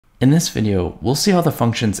In this video, we'll see how the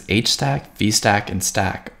functions hstack, vstack, and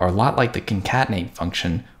stack are a lot like the concatenate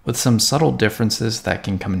function with some subtle differences that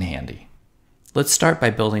can come in handy. Let's start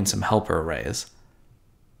by building some helper arrays.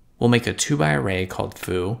 We'll make a 2x array called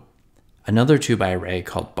foo, another 2x array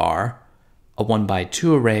called bar, a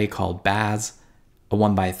 1x2 array called baz, a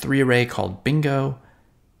 1x3 array called bingo,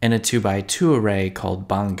 and a 2x2 array called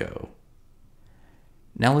bongo.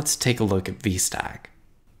 Now let's take a look at vstack.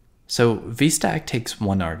 So vstack takes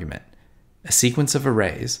one argument, a sequence of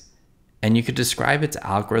arrays, and you could describe its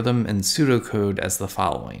algorithm in pseudocode as the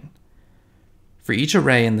following. For each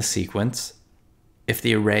array in the sequence, if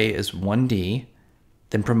the array is 1D,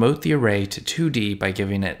 then promote the array to 2D by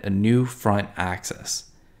giving it a new front axis.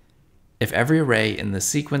 If every array in the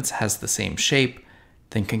sequence has the same shape,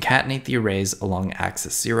 then concatenate the arrays along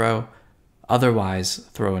axis 0, otherwise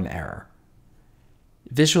throw an error.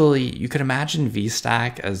 Visually, you could imagine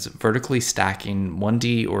vstack as vertically stacking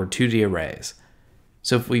 1D or 2D arrays.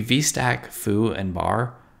 So if we vstack foo and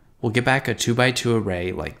bar, we'll get back a 2x2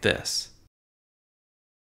 array like this.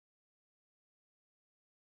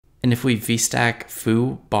 And if we vstack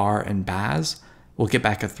foo, bar, and baz, we'll get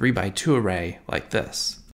back a 3x2 array like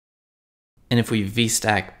this. And if we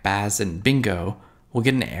vstack baz and bingo, we'll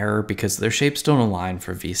get an error because their shapes don't align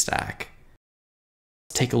for vstack.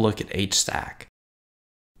 Let's take a look at hstack.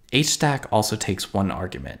 hstack also takes one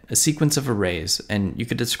argument, a sequence of arrays, and you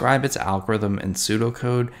could describe its algorithm in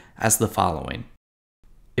pseudocode as the following.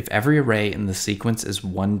 If every array in the sequence is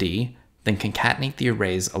 1D, then concatenate the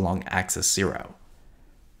arrays along axis 0.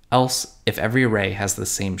 Else, if every array has the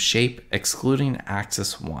same shape excluding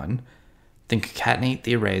axis 1, then concatenate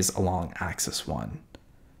the arrays along axis 1.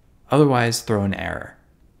 Otherwise, throw an error.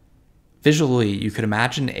 Visually, you could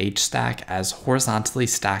imagine hstack as horizontally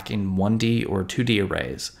stacking 1D or 2D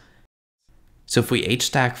arrays. So if we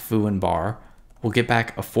hstack foo and bar, we'll get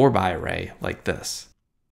back a 4x array like this.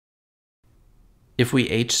 If we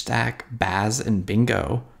hstack baz and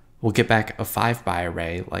bingo, we'll get back a 5x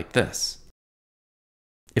array like this.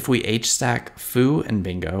 If we hstack foo and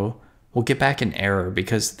bingo, we'll get back an error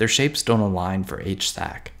because their shapes don't align for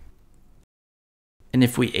hstack. And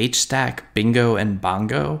if we hstack bingo and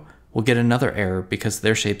bongo, we'll get another error because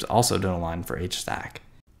their shapes also don't align for hstack.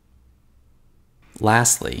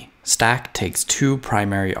 Lastly, stack takes two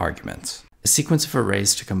primary arguments, a sequence of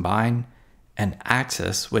arrays to combine, and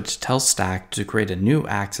axis, which tells stack to create a new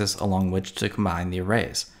axis along which to combine the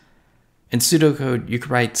arrays. In pseudocode, you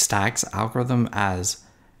could write stack's algorithm as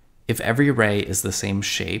if every array is the same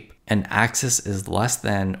shape and axis is less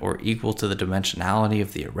than or equal to the dimensionality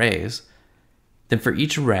of the arrays, then for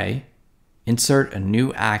each array, insert a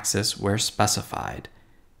new axis where specified,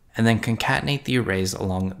 and then concatenate the arrays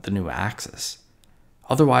along the new axis.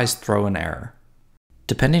 Otherwise, throw an error.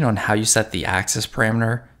 Depending on how you set the axis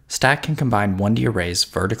parameter, stack can combine 1D arrays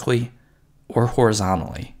vertically or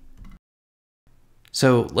horizontally.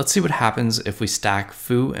 So let's see what happens if we stack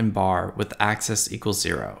foo and bar with axis equals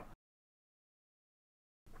 0.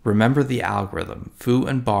 Remember the algorithm, foo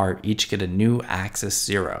and bar each get a new axis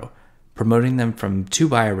 0, promoting them from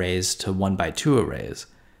 2x arrays to 1x2 arrays,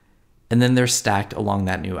 and then they're stacked along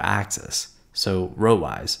that new axis, so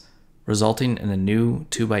row-wise, resulting in a new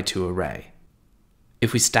 2x2 array.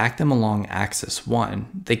 If we stack them along axis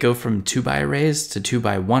 1, they go from 2x arrays to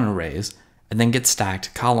 2x1 arrays, and then get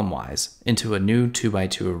stacked column-wise into a new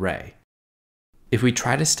 2x2 array. If we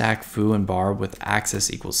try to stack foo and bar with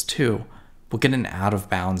axis equals 2, we'll get an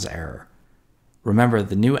out-of-bounds error. Remember,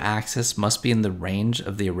 the new axis must be in the range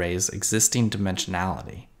of the array's existing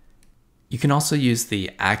dimensionality. You can also use the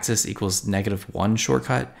axis equals -1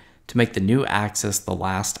 shortcut to make the new axis the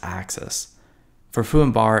last axis. For foo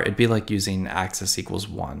and bar, it'd be like using axis equals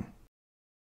 1.